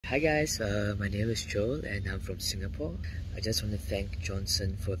Hi guys, my name is Joel and I'm from Singapore. I just want to thank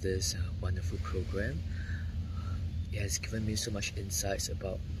Johnson for this wonderful program. It has given me so much insights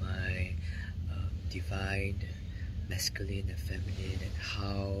about my divine, masculine and feminine, and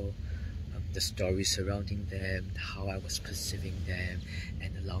how the stories surrounding them, how I was perceiving them,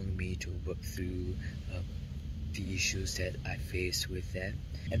 and allowing me to work through the issues that I faced with them.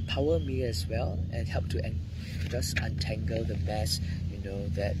 Empower me as well and help to just untangle the mess,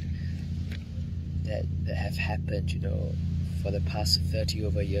 that have happened, for the past 30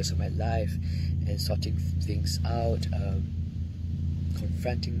 over years of my life, and sorting things out,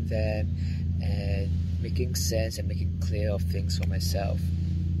 confronting them, and making sense and making clear of things for myself.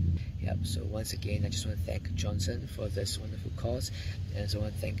 So once again, I just want to thank Johnson for this wonderful cause, and I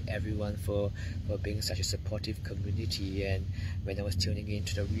want to thank everyone for being such a supportive community. And when I was tuning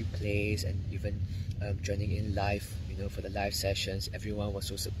into the replays and even joining in live, for the live sessions, everyone was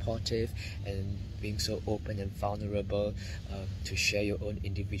so supportive and being so open and vulnerable to share your own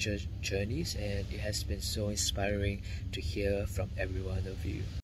individual journeys, and it has been so inspiring to hear from every one of you.